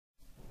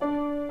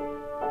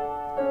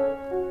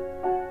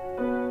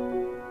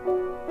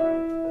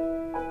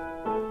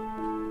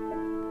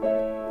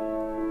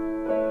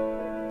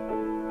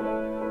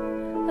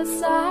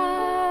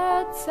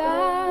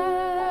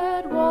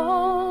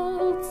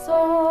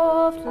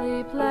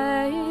softly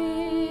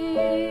playing.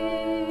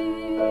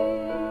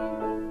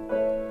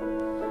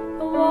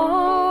 A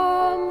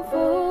warm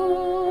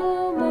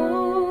full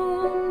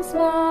moon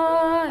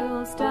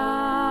smiles down.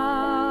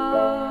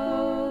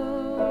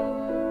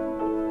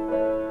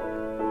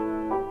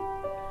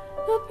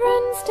 The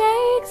prince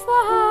takes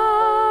the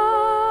hand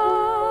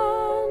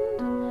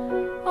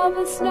of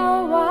a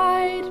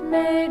snow-white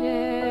maiden.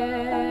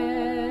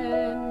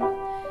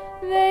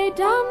 They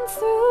dance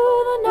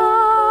through the night.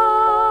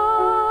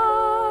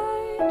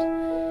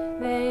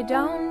 They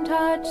don't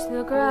touch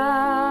the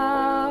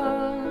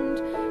ground.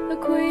 The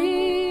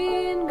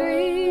queen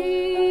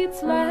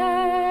greets ladies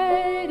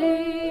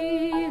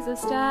of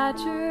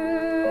stature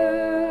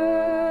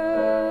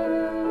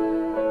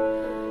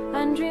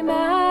and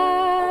remembers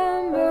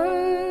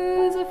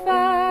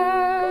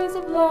affairs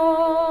of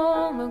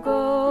long ago.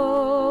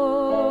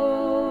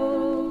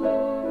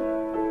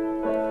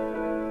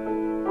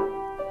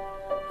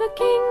 The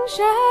king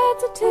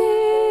sheds a tear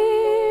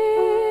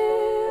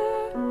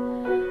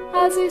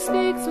as he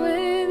speaks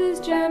with his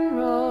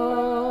generals.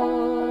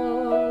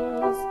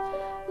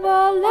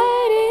 The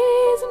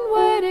ladies in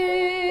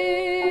waiting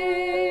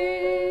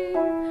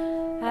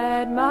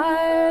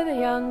admire the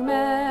young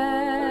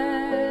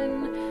men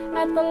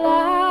at the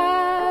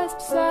last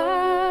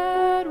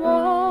sad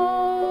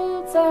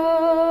waltz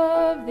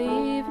of the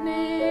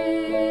evening.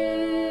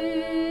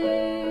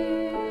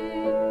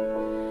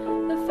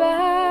 The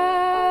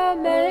fair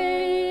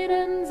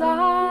maiden's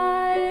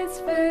eyes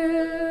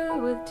fill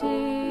with tears.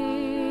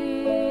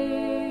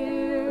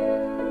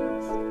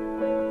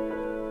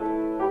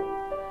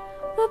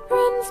 The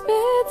prince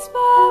bids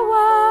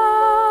farewell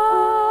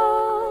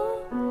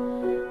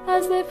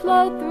as they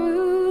float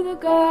through the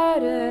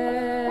garden.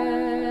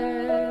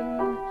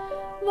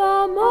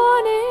 The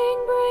morning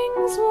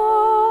brings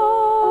war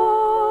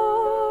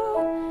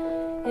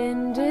in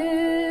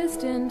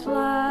distant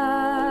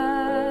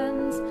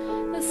lands,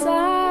 the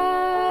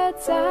sad,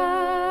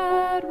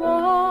 sad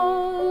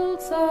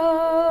waltz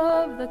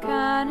of the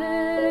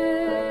cannon.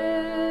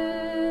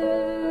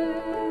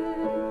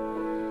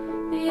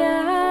 The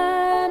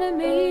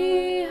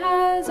enemy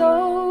has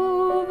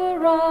overrun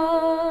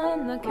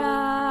the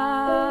camp.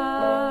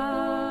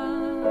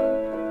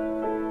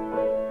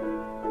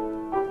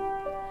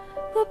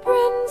 The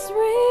prince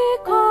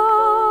recalls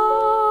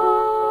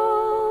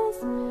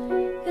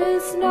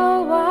his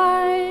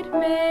snow-white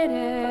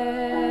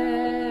maiden.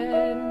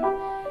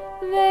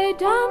 They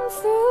dance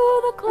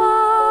through the clouds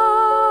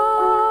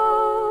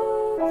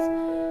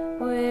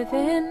with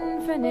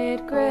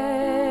infinite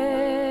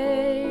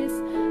grace,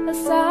 a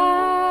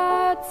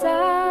sad,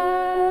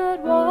 sad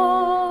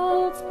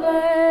waltz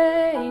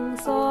playing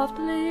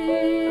softly.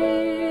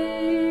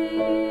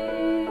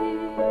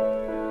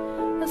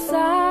 A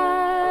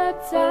sad,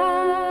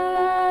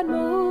 sad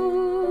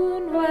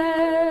moon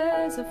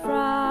wears a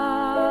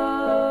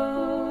frown.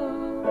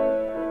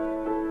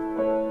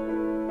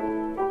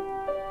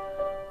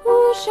 Who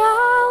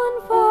shall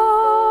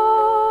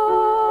inform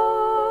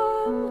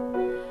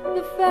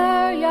the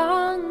fair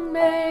young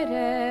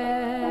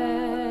maiden?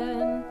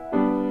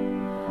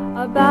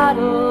 A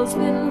battle's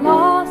been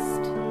lost